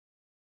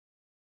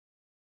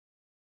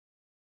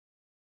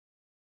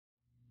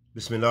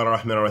Bismillah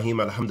ar-Rahman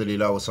ar-Rahim.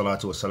 Alhamdulillah wa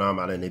salatu wa salam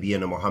ala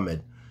nabiyyina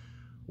Muhammad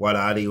wa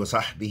ala alihi wa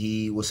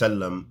sahbihi wa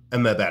sallam.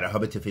 Amma ba'da.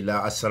 Habati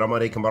fillah. Assalamu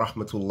alaikum wa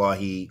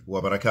rahmatullahi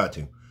wa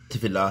barakatuh.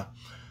 Fillah.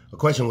 A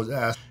question was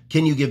asked,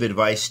 can you give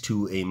advice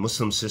to a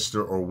Muslim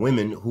sister or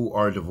women who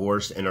are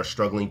divorced and are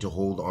struggling to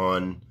hold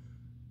on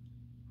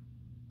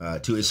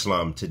to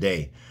Islam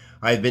today?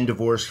 I've been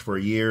divorced for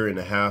a year and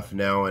a half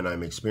now, and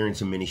I'm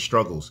experiencing many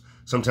struggles.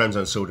 Sometimes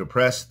I'm so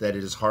depressed that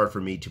it is hard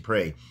for me to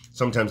pray.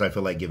 Sometimes I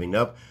feel like giving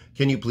up.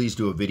 Can you please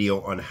do a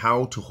video on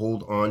how to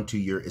hold on to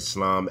your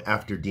Islam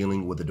after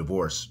dealing with a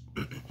divorce?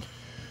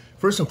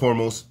 First and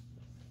foremost,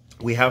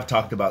 we have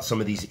talked about some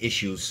of these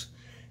issues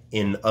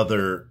in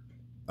other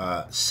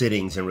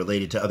sittings and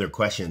related to other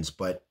questions,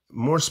 but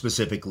more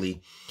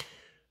specifically,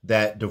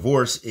 that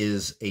divorce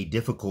is a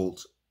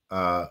difficult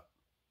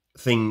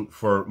thing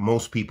for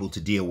most people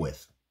to deal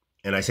with.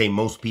 And I say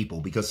most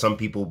people because some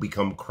people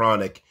become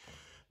chronic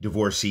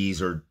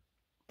divorcees or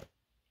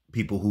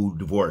people who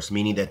divorce,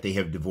 meaning that they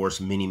have divorced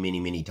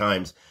many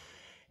times.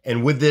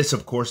 And with this,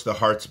 of course, the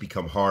hearts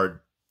become hard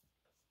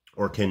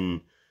or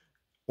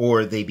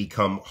they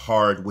become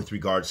hard with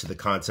regards to the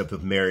concept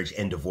of marriage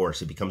and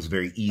divorce. It becomes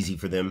very easy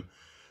for them,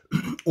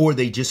 or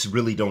they just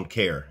really don't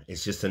care.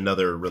 It's just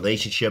another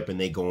relationship and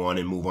they go on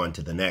and move on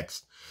to the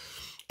next.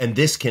 And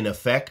this can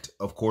affect,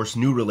 of course,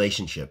 new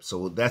relationships.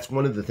 So that's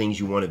one of the things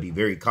you want to be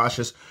very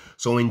cautious.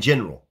 So in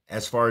general,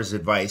 as far as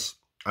advice,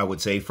 I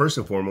would say first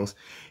and foremost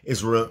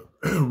is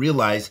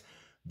realize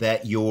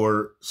that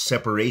your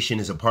separation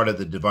is a part of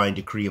the divine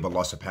decree of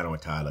Allah subhanahu wa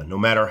ta'ala. No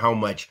matter how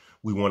much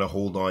we want to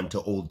hold on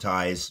to old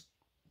ties,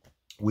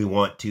 we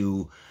want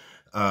to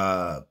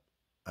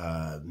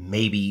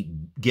maybe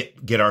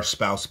get our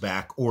spouse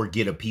back or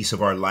get a piece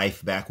of our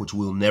life back, which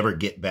we'll never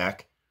get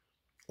back.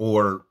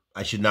 Or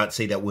I should not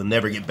say that we'll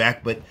never get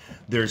back, but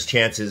there's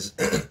chances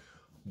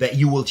that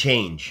you will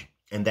change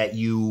and that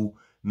you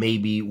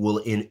maybe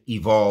will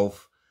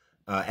evolve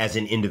as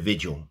an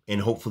individual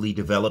and hopefully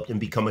develop and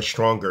become a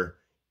stronger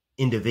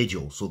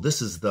individual. So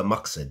this is the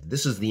maqsad.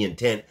 This is the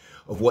intent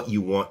of what you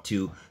want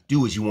to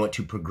do, is you want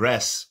to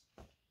progress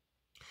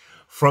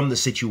from the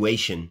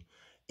situation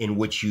in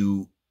which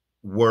you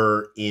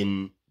were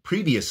in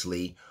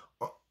previously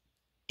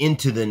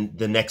into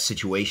the next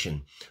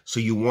situation. So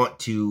you want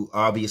to,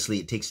 obviously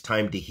it takes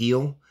time to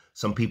heal.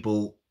 Some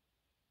people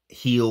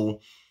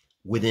heal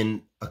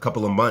within a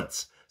couple of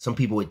months. Some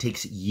people, it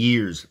takes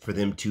years for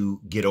them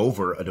to get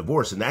over a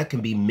divorce, and that can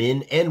be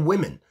men and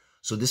women.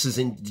 So this is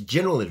in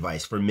general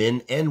advice for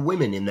men and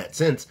women in that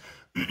sense,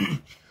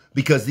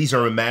 because these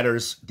are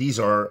matters, these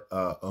are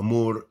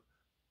amur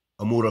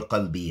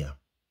qalbiya.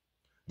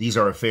 These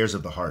are affairs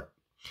of the heart.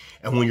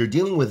 And when you're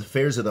dealing with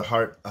affairs of the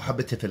heart,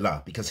 ahabati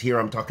fillah, because here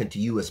I'm talking to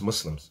you as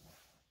Muslims,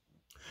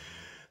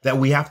 that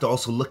we have to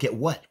also look at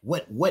what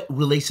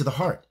relates to the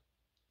heart.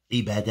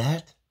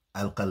 Ibadat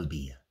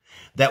al-qalbiyah.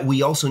 That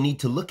we also need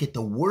to look at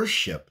the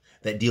worship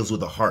that deals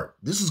with the heart.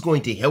 This is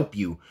going to help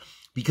you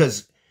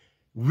because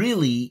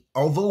really,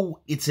 although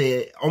it's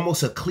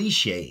almost a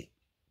cliche,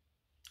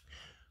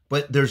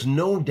 but there's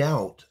no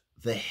doubt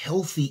the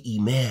healthy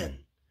iman,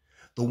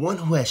 the one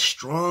who has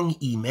strong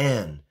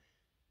iman,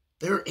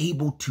 they're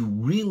able to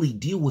really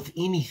deal with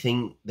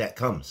anything that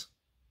comes.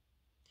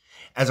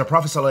 As our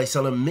Prophet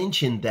ﷺ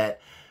mentioned that,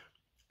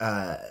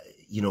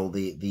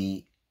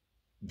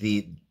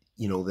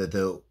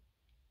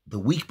 the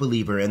weak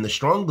believer and the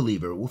strong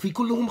believer, وَفِي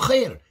كُلُّهُمْ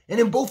خَيْرٌ, and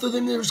in both of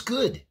them there's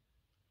good.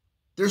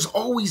 There's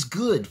always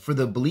good for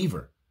the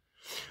believer.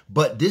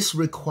 But this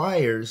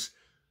requires,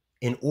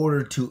 in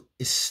order to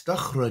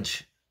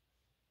istakhraj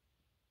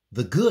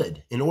the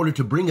good, in order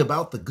to bring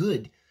about the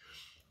good,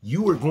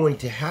 you are going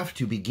to have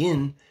to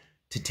begin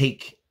to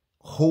take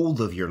hold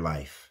of your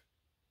life.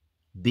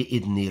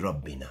 بِإِذْنِ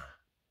رَبِّنَا.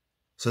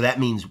 So that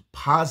means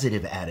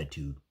positive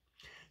attitude,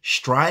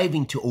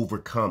 striving to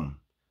overcome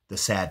the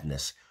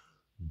sadness,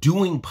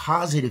 doing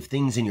positive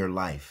things in your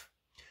life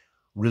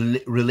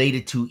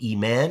related to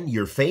iman,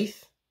 your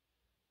faith.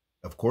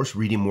 Of course,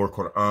 reading more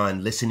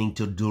Quran, listening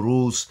to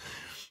durus,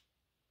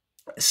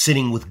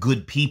 sitting with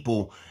good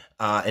people,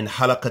 and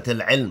halaqat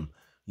al-ilm,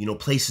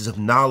 places of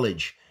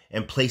knowledge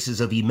and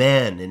places of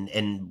iman.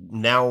 And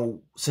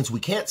now, since we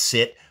can't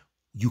sit,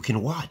 you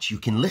can watch, you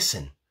can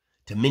listen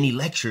to many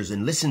lectures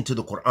and listen to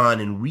the Quran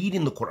and read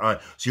in the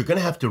Quran. So you're going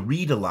to have to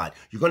read a lot.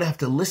 You're going to have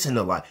to listen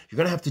a lot. You're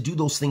going to have to do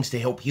those things to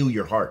help heal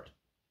your heart.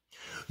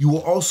 You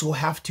will also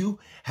have to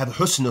have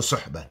husn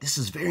suhbah. This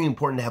is very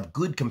important, to have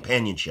good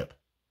companionship.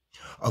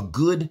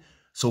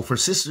 So for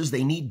sisters,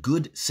 they need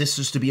good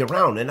sisters to be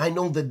around. And I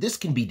know that this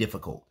can be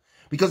difficult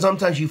because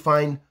sometimes you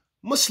find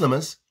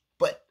Muslims,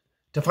 but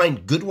to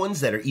find good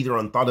ones that are either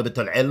on talabat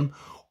al-ilm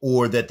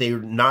or that they're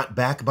not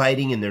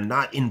backbiting and they're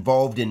not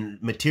involved in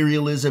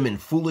materialism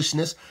and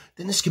foolishness,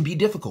 then this can be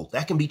difficult.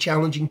 That can be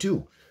challenging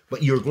too.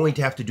 But you're going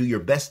to have to do your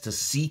best to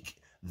seek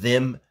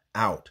them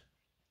out.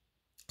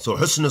 So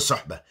husn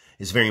suhbah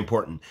is very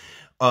important.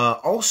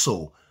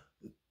 Also,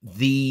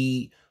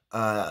 as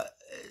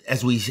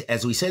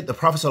we said, the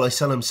Prophet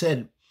ﷺ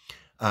said,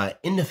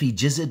 "Inna fi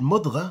jazad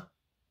mudgha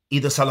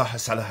إذا صلح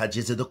صلح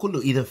الجسد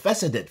كله إذا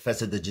فسدت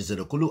فسد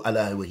الجسد كله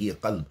ألا وهي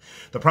قلب.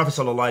 The Prophet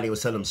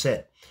ﷺ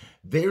said,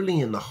 verily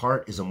in the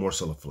heart is a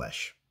morsel of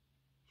flesh.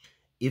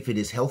 If it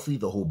is healthy,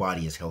 the whole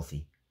body is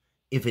healthy.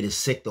 If it is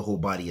sick, the whole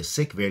body is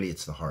sick. Verily,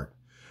 it's the heart.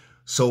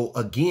 So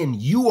again,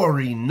 you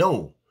already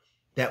know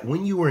that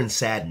when you are in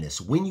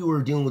sadness, when you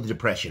are dealing with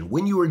depression,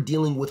 when you are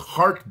dealing with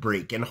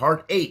heartbreak and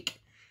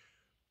heartache,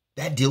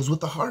 that deals with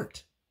the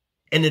heart.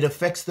 And it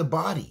affects the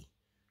body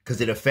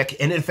because it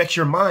affects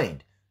your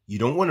mind. You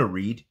don't want to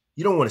read.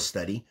 You don't want to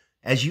study.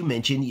 As you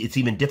mentioned, it's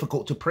even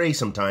difficult to pray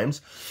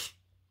sometimes.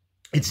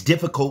 It's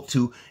difficult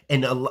to,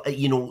 and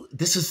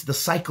this is the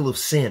cycle of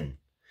sin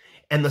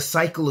and the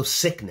cycle of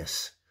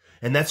sickness.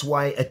 And that's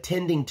why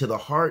attending to the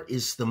heart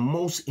is the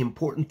most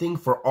important thing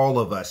for all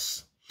of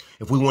us.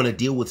 If we want to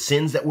deal with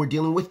sins that we're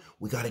dealing with,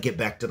 we got to get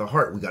back to the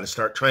heart. We got to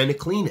start trying to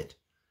clean it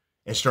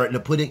and starting to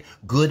put it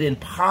good and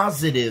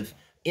positive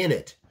in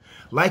it.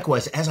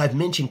 Likewise, as I've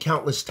mentioned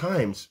countless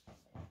times,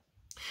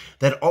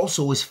 that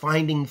also is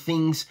finding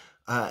things,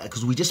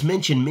 because we just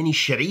mentioned many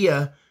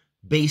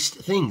Sharia-based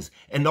things.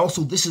 And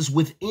also this is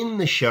within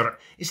the Shar,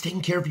 is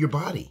taking care of your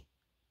body.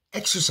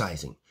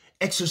 Exercising.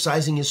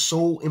 Exercising is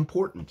so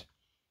important.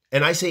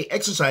 And I say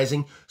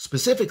exercising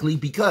specifically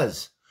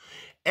because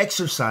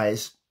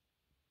exercise,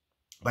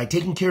 by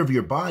taking care of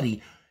your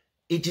body,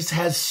 it just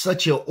has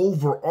such an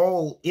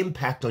overall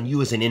impact on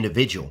you as an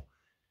individual.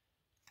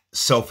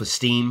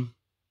 Self-esteem.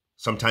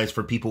 Sometimes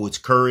for people, it's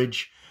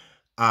courage.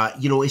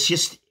 It's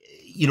just,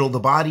 the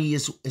body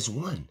is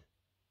one.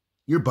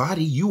 Your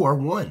body, you are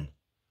one.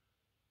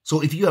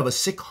 So if you have a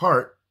sick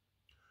heart,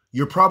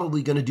 you're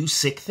probably going to do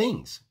sick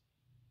things.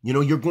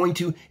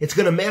 It's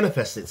going to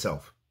manifest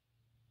itself,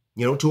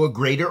 to a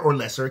greater or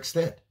lesser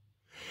extent.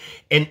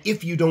 And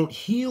if you don't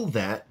heal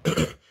that,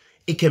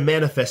 it can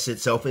manifest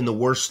itself in the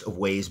worst of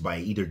ways by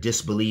either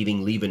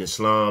disbelieving, leaving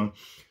Islam,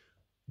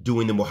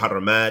 doing the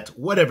muharramat,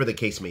 whatever the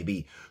case may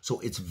be. So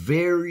it's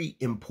very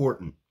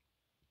important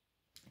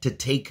to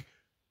take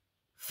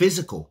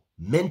physical,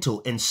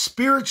 mental, and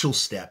spiritual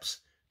steps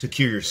to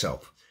cure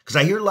yourself. Because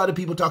I hear a lot of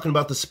people talking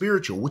about the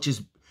spiritual, which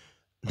is,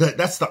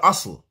 that's the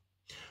asl.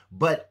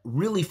 But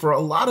really, for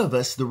a lot of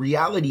us, the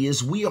reality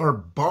is we are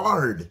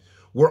barred.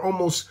 We're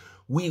almost,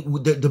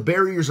 the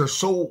barriers are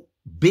so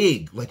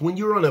big. Like when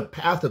you're on a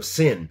path of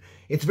sin,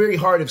 it's very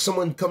hard if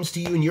someone comes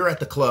to you and you're at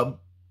the club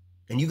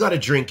and you got a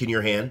drink in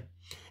your hand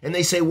and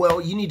they say,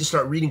 well, you need to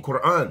start reading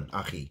Quran,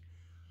 akhi.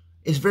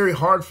 It's very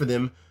hard for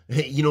them,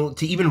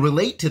 to even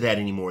relate to that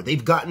anymore.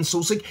 They've gotten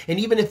so sick. And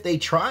even if they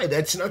try,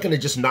 that's not going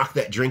to just knock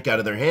that drink out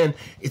of their hand.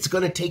 It's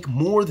going to take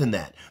more than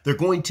that. They're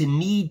going to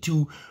need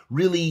to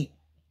really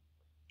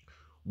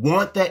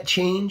want that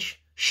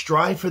change,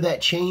 strive for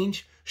that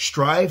change,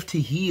 strive to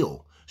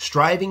heal,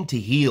 striving to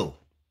heal.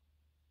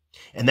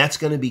 And that's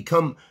going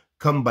to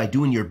come by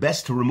doing your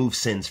best to remove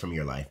sins from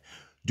your life.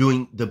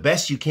 Doing the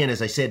best you can,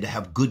 as I said, to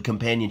have good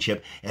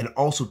companionship and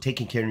also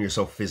taking care of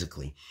yourself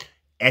physically.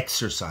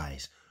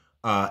 Exercise.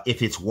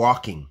 If it's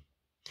walking,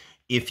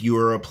 if you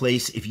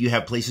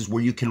have places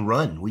where you can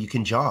run, where you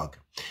can jog,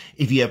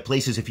 if you have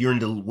places, if you're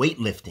into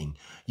weightlifting,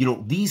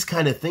 these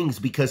kind of things,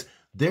 because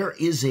there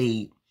is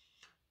a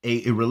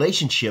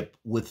relationship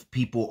with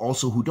people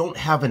also who don't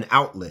have an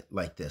outlet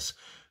like this,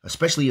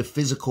 especially a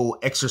physical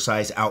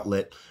exercise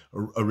outlet,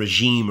 a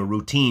regime, a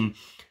routine.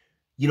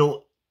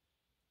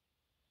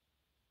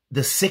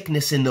 The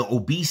sickness and the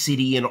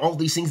obesity and all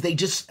these things,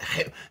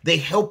 they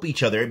help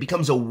each other. It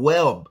becomes a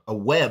web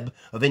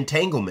of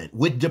entanglement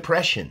with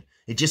depression.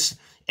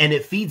 And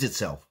it feeds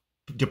itself.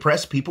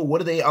 Depressed people, what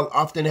do they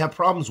often have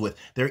problems with?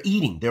 They're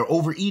eating. They're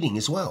overeating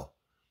as well.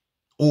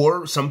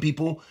 Or some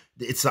people,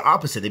 it's the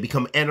opposite. They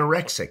become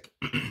anorexic.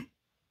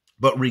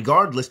 But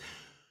regardless,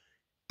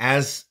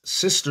 as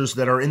sisters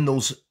that are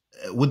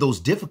with those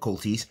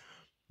difficulties,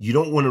 you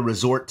don't want to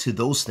resort to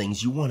those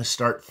things. You want to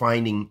start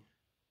finding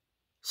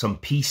some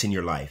peace in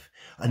your life.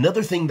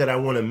 Another thing that I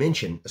want to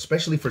mention,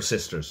 especially for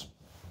sisters,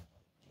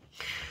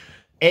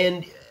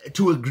 and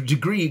to a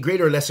degree,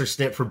 greater or lesser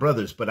extent for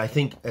brothers, but I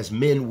think as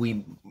men,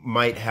 we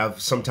might have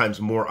sometimes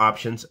more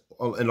options,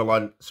 and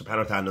Allah subhanahu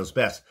wa ta'ala knows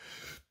best.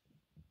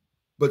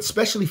 But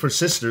especially for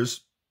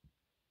sisters,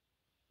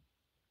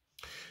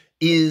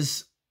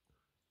 is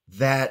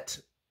that,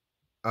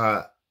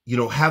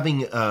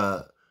 having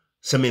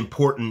some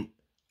important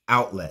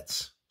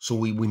outlets. So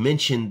we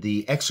mentioned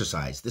the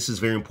exercise. This is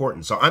very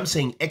important. So I'm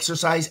saying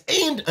exercise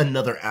and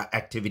another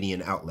activity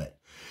and outlet.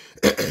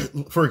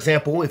 For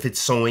example, if it's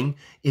sewing,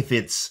 if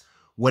it's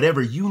whatever,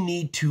 you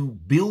need to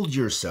build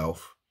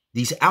yourself.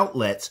 These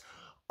outlets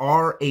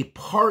are a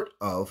part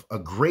of a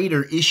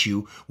greater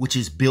issue, which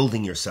is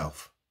building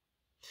yourself.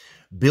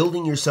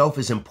 Building yourself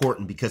is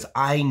important because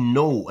I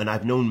know, and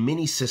I've known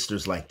many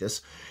sisters like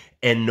this,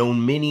 and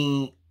known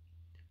many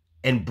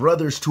and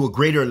brothers to a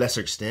greater or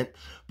lesser extent.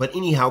 But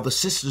anyhow, the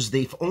sisters,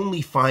 they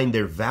only find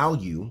their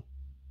value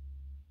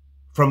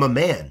from a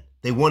man.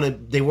 They want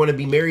to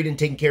be married and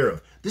taken care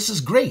of. This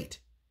is great.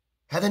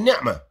 Have a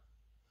ni'mah.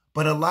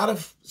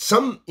 But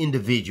some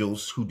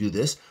individuals who do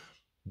this,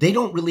 they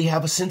don't really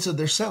have a sense of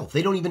their self.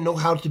 They don't even know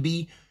how to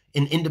be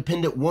an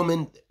independent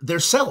woman their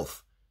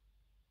self.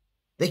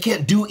 They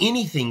can't do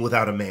anything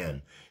without a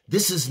man.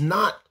 This is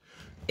not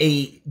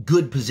a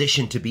good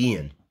position to be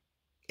in.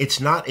 It's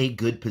not a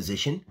good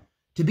position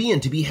to be in,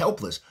 to be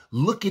helpless.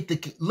 Look at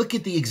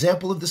the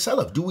example of the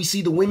Salaf. Do we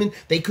see the women,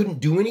 they couldn't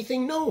do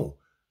anything? No.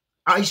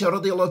 Aisha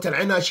radiallahu ta'ala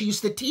anha, she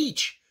used to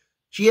teach.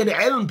 She had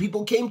ilm.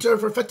 People came to her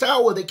for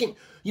fatawa. They came,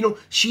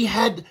 she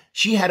had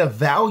a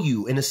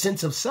value and a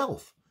sense of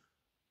self.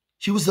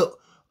 She was the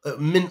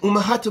min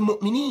ummahat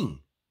al-mu'mineen.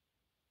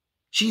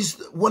 She's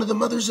one of the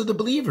mothers of the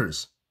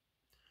believers.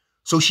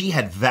 So she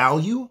had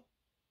value,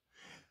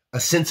 a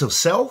sense of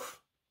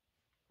self,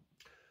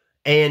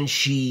 and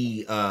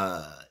she,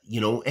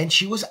 and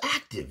she was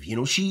active.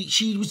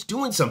 She was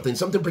doing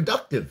something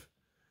productive.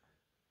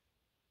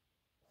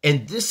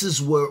 And this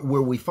is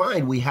where we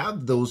find we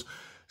have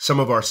some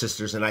of our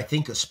sisters, and I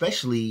think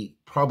especially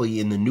probably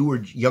in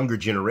the younger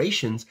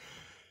generations,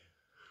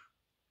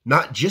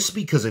 not just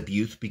because of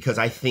youth, because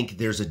I think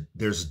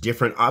there's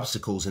different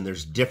obstacles and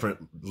there's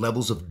different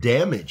levels of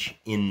damage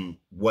in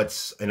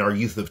what's in our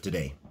youth of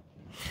today.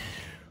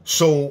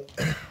 So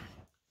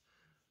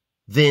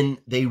then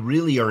they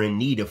really are in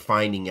need of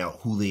finding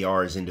out who they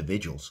are as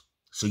individuals.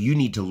 So you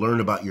need to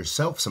learn about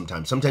yourself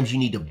sometimes. Sometimes you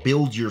need to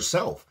build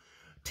yourself.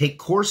 Take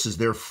courses.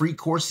 There are free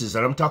courses.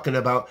 And I'm talking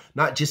about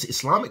not just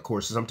Islamic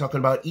courses. I'm talking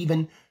about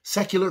even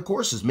secular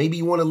courses. Maybe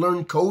you want to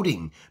learn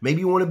coding.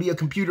 Maybe you want to be a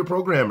computer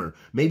programmer.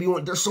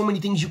 There's so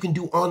many things you can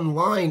do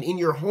online in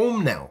your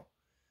home now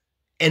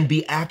and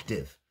be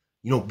active.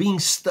 Being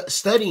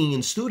studying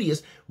and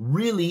studious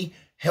really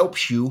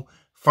helps you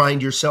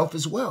find yourself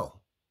as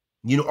well.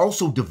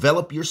 Also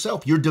develop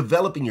yourself. You're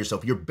developing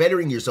yourself. You're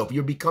bettering yourself.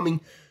 You're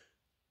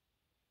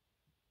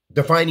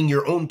defining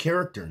your own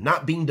character,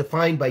 not being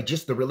defined by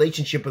just the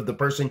relationship of the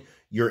person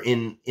you're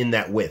in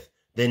that with.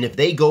 Then if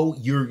they go,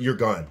 you're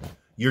gone.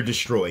 You're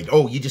destroyed.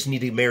 Oh, you just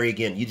need to marry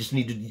again. You just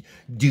need to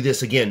do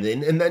this again.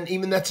 And then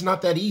even that's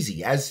not that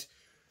easy, as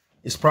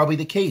is probably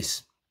the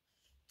case.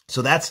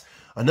 So that's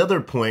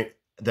another point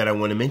that I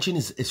want to mention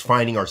is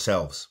finding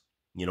ourselves.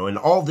 And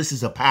all this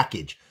is a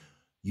package.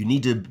 You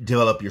need to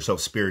develop yourself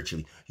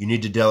spiritually. You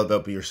need to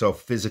develop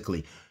yourself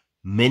physically,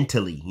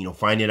 mentally,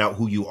 finding out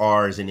who you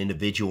are as an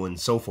individual and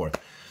so forth.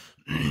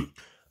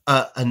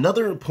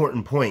 Another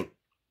important point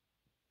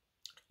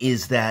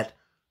is that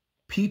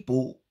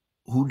people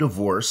who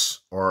divorce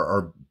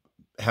or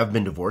have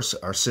been divorced,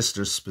 our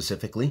sisters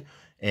specifically,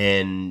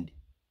 and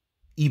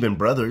even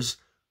brothers,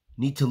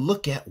 need to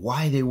look at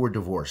why they were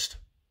divorced.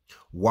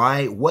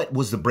 What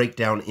was the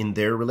breakdown in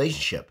their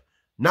relationship?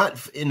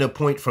 Not in a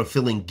point from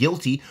feeling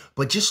guilty,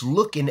 but just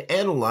look and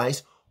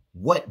analyze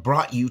what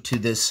brought you to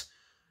this,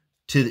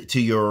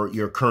 to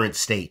your current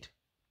state.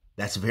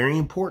 That's very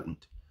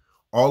important.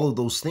 All of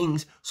those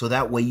things, so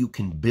that way you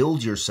can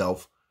build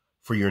yourself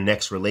for your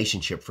next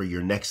relationship, for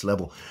your next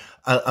level.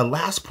 A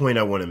last point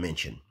I want to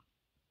mention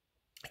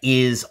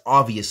is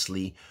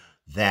obviously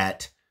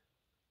that,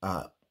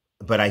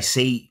 but I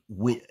say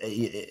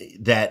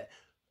that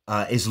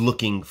is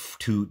looking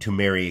to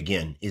marry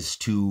again, is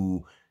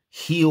to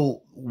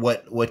heal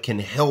what can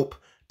help.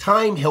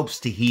 Time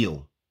helps to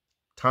heal.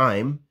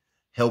 Time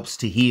helps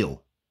to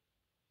heal.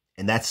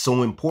 And that's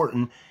so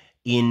important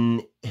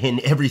in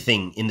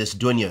everything in this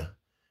dunya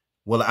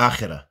wal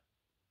akhirah.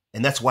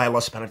 And that's why Allah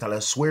subhanahu wa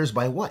ta'ala swears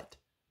by what?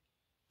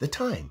 The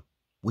time,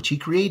 which He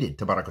created,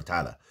 tabarak wa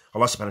ta'ala.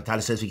 Allah subhanahu wa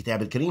ta'ala says, في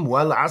كتاب الكريم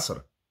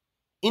والعصر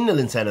إن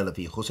الإنسان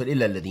لفي خسر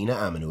إلا الذين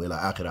آمنوا إلى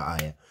آخر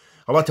آية.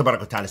 Allah tabarak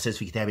wa ta'ala says,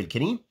 في كتاب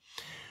الكريم,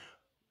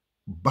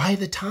 by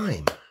the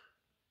time.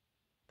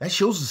 That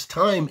shows us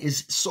time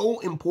is so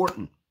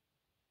important.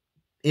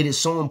 It is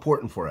so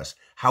important for us,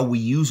 how we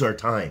use our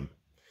time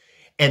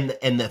and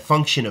the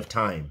function of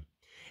time.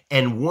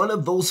 And one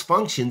of those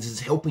functions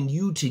is helping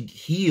you to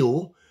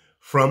heal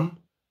from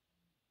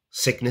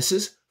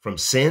sicknesses, from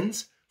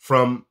sins,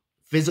 from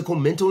physical,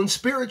 mental, and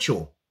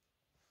spiritual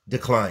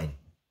decline.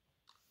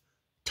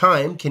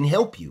 Time can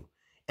help you.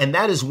 And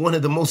that is one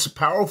of the most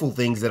powerful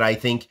things that I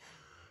think,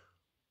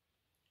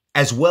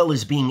 as well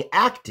as being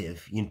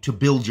active to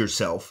build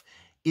yourself,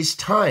 is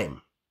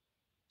time.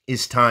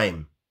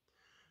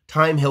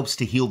 Time helps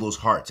to heal those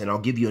hearts. And I'll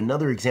give you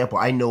another example.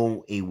 I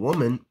know a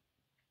woman,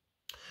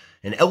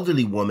 an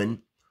elderly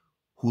woman,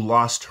 who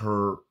lost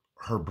her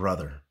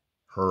brother,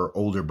 her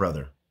older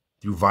brother,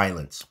 through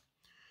violence.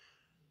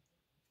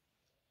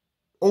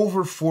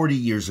 Over 40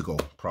 years ago,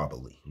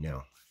 probably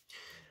now.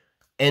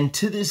 And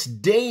to this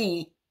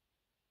day,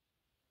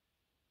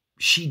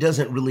 she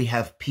doesn't really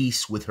have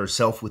peace with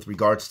herself with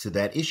regards to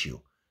that issue.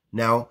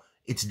 Now,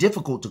 it's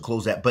difficult to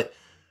close that, but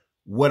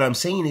what I'm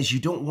saying is you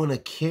don't want to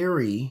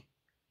carry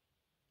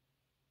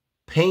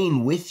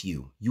pain with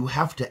you. You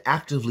have to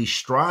actively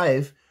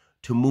strive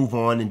to move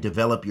on and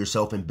develop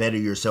yourself and better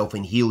yourself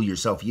and heal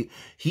yourself. You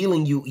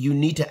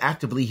need to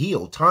actively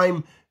heal.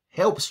 Time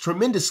helps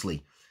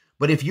tremendously.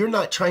 But if you're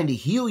not trying to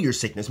heal your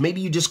sickness,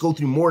 maybe you just go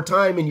through more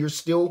time and you're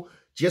still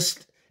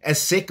just as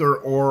sick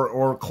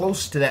or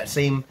close to that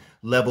same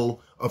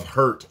level of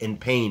hurt and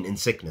pain and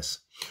sickness.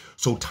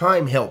 So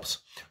time helps.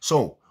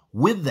 So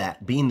with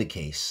that being the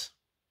case,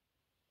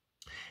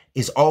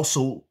 is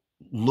also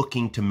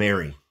looking to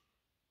marry.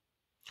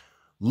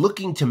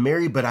 Looking to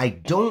marry, but I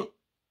don't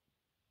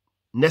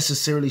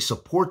necessarily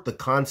support the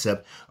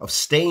concept of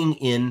staying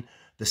in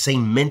the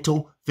same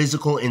mental,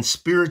 physical, and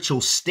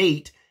spiritual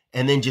state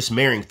and then just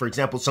marrying. For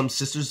example, some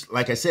sisters,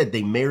 like I said,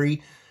 they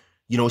marry,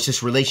 it's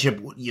just relationship,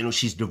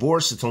 she's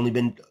divorced. It's only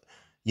been,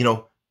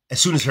 as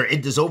soon as her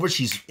idda's over,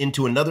 she's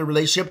into another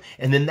relationship.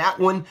 And then that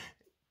one,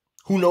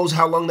 who knows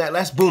how long that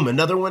lasts? Boom,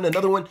 another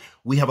one.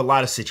 We have a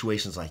lot of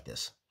situations like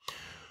this.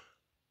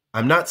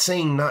 I'm not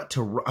saying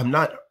I'm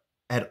not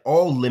at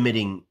all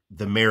limiting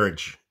the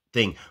marriage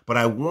thing, but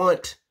I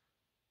want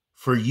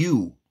for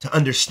you to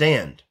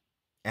understand,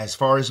 as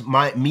far as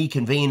me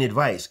conveying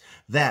advice,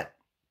 that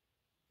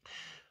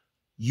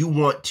you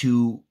want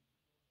to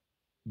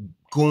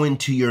go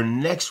into your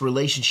next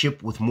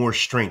relationship with more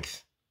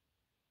strength.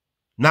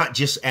 Not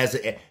just as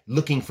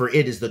looking for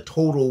it as the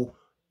total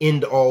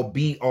end all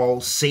be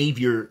all save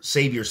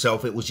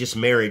yourself. It was just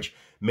marriage.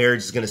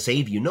 Marriage is going to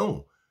save you.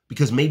 No,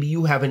 because maybe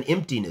you have an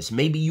emptiness.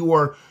 Maybe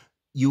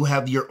you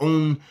have your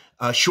own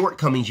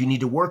shortcomings you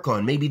need to work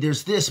on. Maybe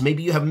there's this.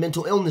 Maybe you have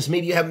mental illness.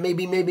 Maybe you have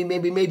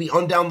maybe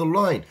on down the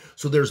line.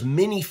 So there's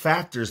many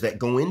factors that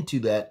go into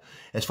that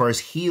as far as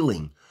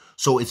healing.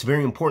 So it's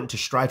very important to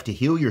strive to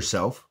heal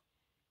yourself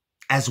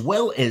as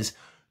well as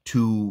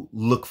to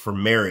look for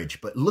marriage.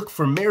 But look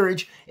for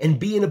marriage and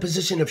be in a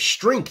position of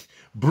strength.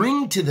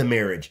 Bring to the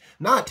marriage,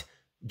 not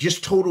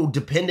just total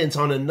dependence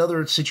on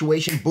another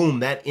situation. Boom,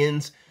 that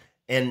ends.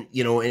 And,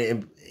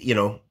 and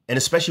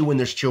especially when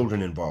there's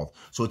children involved.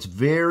 So it's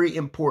very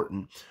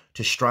important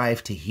to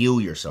strive to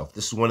heal yourself.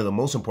 This is one of the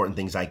most important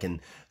things I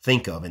can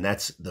think of, and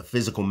that's the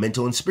physical,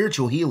 mental, and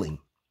spiritual healing.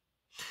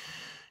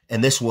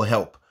 And this will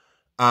help.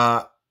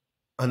 And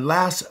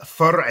last,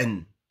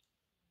 far'an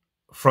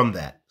from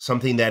that,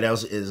 something that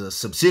else is a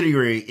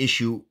subsidiary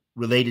issue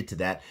related to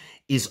that,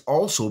 is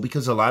also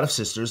because a lot of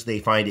sisters, they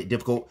find it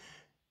difficult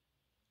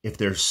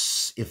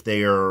if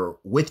they are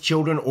with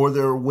children or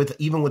they're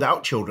even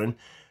without children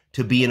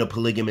to be in a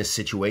polygamous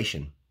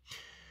situation.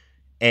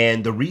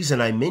 And the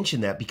reason I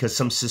mention that, because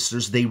some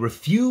sisters, they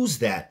refuse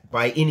that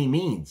by any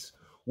means.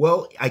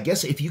 Well, I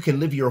guess if you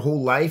can live your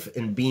whole life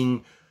in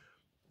being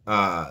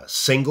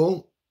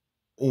single,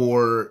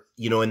 or,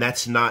 and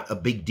that's not a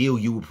big deal,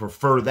 you would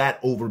prefer that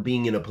over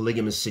being in a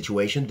polygamous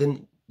situation,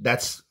 then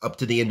that's up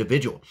to the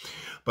individual.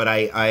 But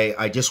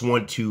I just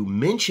want to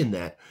mention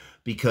that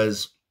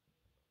because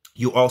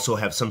you also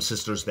have some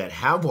sisters that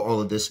have all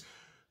of this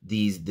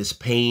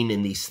pain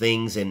and these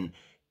things,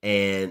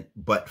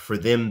 but for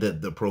them,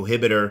 the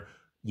prohibitor,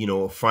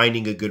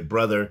 finding a good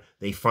brother,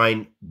 they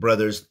find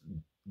brothers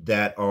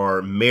that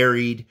are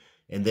married,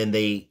 and then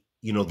they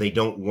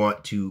don't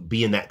want to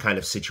be in that kind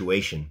of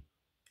situation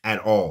at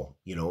all,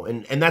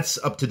 and that's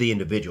up to the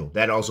individual.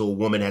 That also, a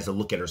woman has to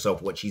look at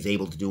herself, what she's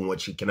able to do and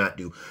what she cannot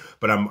do.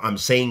 But I'm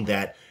saying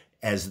that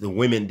as the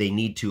women, they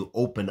need to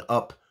open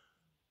up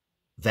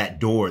that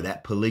door,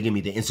 that polygamy,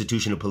 the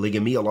institution of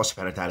polygamy. Allah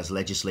subhanahu wa ta'ala has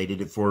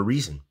legislated it for a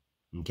reason.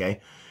 Okay.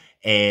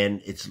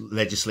 And it's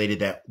legislated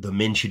that the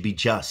men should be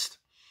just.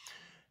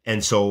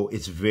 And so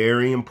it's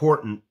very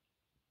important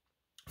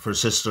for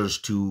sisters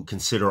to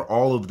consider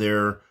all of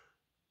their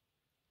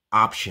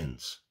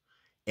options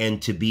and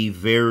to be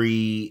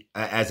very,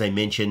 as I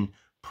mentioned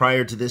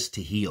prior to this,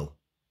 to heal,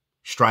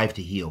 strive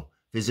to heal.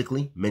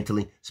 Physically,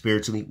 mentally,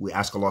 spiritually. We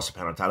ask Allah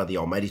subhanahu wa ta'ala, the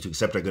Almighty, to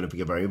accept our good and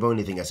forgive our evil.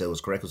 Anything I said was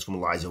correct was from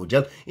Allah Azza wa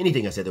Jal.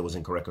 Anything I said that was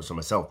incorrect was from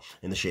myself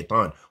and the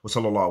shaitan. Wa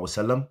sallallahu wa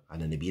sallam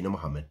ala nabiyyina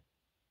Muhammad.